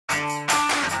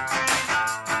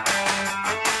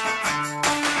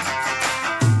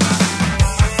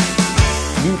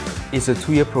is a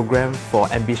 2-year program for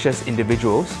ambitious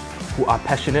individuals who are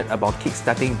passionate about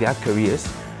kickstarting their careers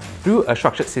through a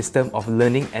structured system of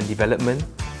learning and development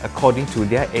according to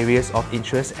their areas of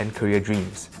interest and career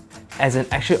dreams. As an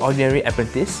extraordinary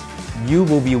apprentice, you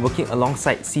will be working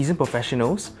alongside seasoned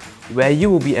professionals where you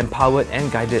will be empowered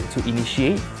and guided to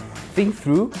initiate, think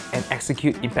through, and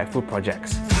execute impactful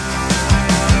projects.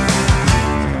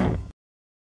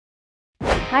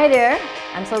 Hi there!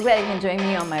 I'm so glad you can join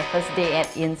me on my first day at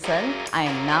Yinson. I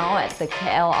am now at the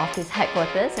KL office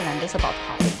headquarters and I'm just about to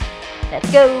hop in.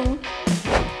 Let's go!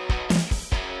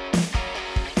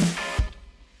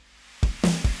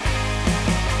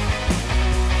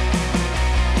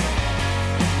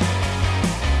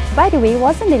 By the way,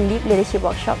 wasn't the LEAP Leadership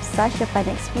Workshop such a fun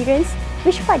experience?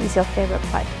 Which part is your favourite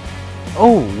part?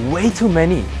 Oh, way too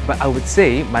many! But I would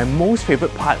say my most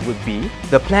favourite part would be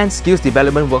the planned skills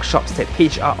development workshops that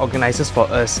HR organises for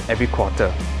us every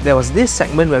quarter. There was this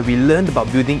segment where we learned about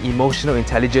building emotional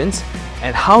intelligence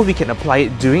and how we can apply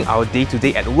it during our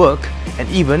day-to-day at work and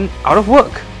even out of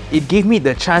work. It gave me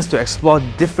the chance to explore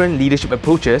different leadership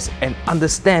approaches and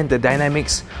understand the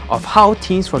dynamics of how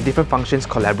teams from different functions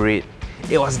collaborate.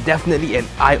 It was definitely an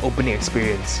eye-opening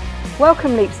experience.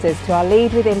 Welcome Leapsters to our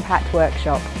Lead with Impact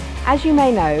workshop. As you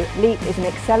may know, LEAP is an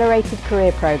accelerated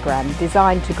career programme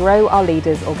designed to grow our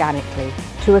leaders organically,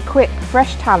 to equip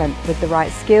fresh talent with the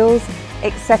right skills,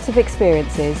 set of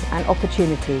experiences and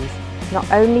opportunities, not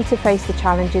only to face the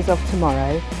challenges of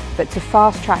tomorrow, but to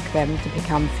fast-track them to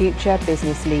become future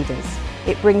business leaders.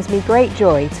 It brings me great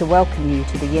joy to welcome you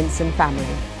to the Yinson family.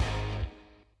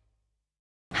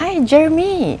 Hi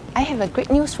Jeremy, I have a great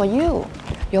news for you.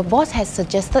 Your boss has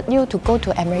suggested you to go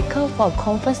to America for a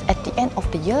conference at the end of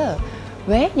the year,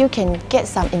 where you can get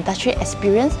some industry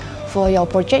experience for your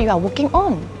project you are working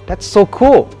on. That's so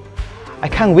cool! I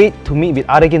can't wait to meet with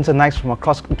other Yinsonites from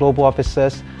across global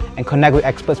offices and connect with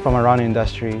experts from around the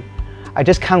industry. I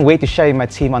just can't wait to share with my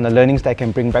team on the learnings that I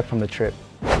can bring back from the trip.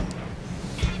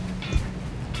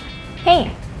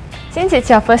 Hey, since it's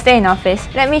your first day in office,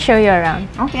 let me show you around.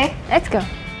 Okay. Let's go.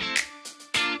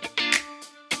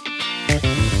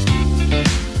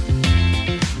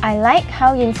 I like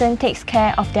how Yinson takes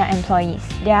care of their employees.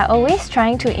 They are always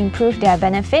trying to improve their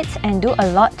benefits and do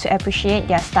a lot to appreciate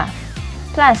their staff.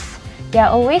 Plus, they are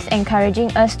always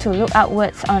encouraging us to look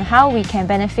outwards on how we can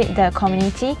benefit the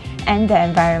community and the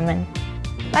environment.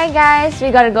 Bye guys, we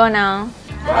gotta go now.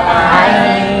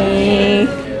 Bye!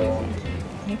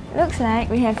 Looks like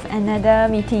we have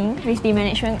another meeting with the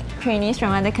management trainees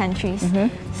from other countries.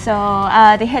 So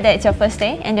they heard that it's your first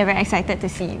day and they're very excited to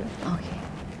see you. Okay.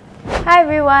 Hi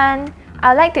everyone!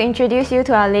 I'd like to introduce you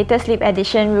to our latest LEAP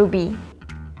edition, Ruby.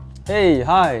 Hey,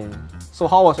 hi! So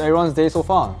how was everyone's day so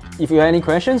far? If you have any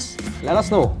questions, let us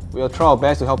know. We'll try our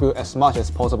best to help you as much as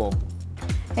possible.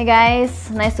 Hey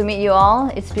guys, nice to meet you all.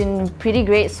 It's been pretty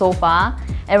great so far.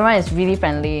 Everyone is really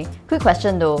friendly. Quick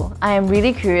question though, I am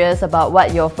really curious about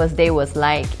what your first day was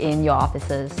like in your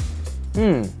offices.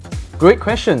 Great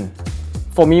question.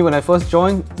 For me, when I first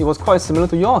joined, it was quite similar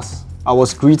to yours. I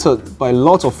was greeted by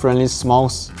lots of friendly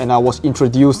smiles and I was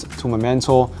introduced to my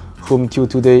mentor, whom till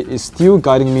today is still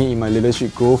guiding me in my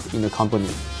leadership growth in the company.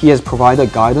 He has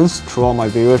provided guidance throughout my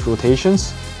various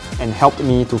rotations and helped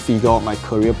me to figure out my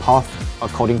career path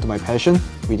according to my passion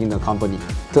within the company.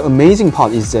 The amazing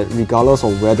part is that regardless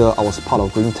of whether I was part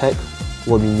of green tech,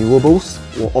 or renewables,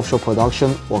 or offshore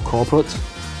production, or corporate,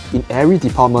 in every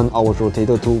department I was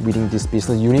rotated to within these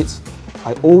business units,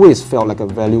 I always felt like a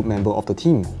valued member of the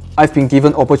team. I've been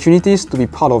given opportunities to be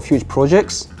part of huge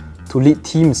projects, to lead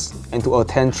teams, and to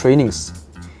attend trainings.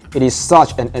 It is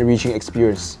such an enriching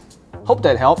experience. Hope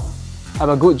that helped. Have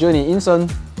a good journey, Yinson.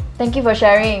 Thank you for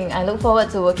sharing. I look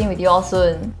forward to working with you all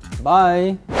soon.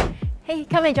 Bye! Hey,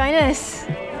 come and join us.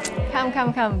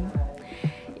 Come.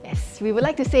 Yes, we would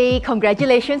like to say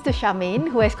congratulations to Charmaine,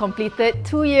 who has completed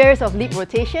 2 years of LEAP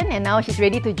rotation and now she's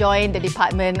ready to join the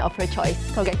department of her choice.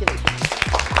 Congratulations.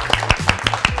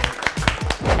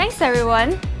 Thanks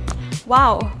everyone!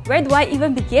 Wow, where do I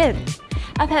even begin?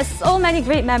 I've had so many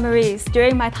great memories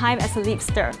during my time as a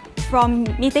Leapster, from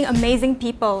meeting amazing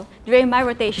people during my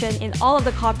rotation in all of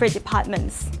the corporate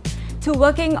departments, to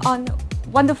working on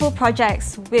wonderful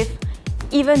projects with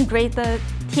even greater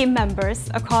team members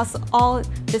across all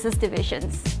business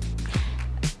divisions.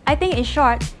 I think in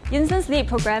short, Yinson's LEAP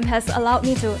program has allowed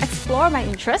me to explore my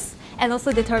interests and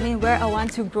also determine where I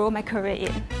want to grow my career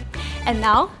in. And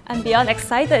now, I'm beyond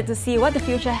excited to see what the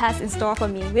future has in store for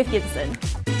me with Yinson.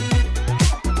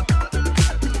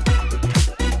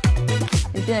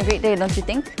 It's been a great day, don't you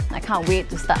think? I can't wait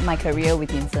to start my career with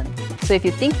Yinson. So if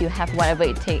you think you have whatever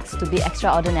it takes to be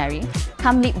extraordinary,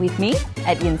 come leap with me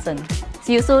at Yinson.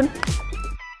 See you soon!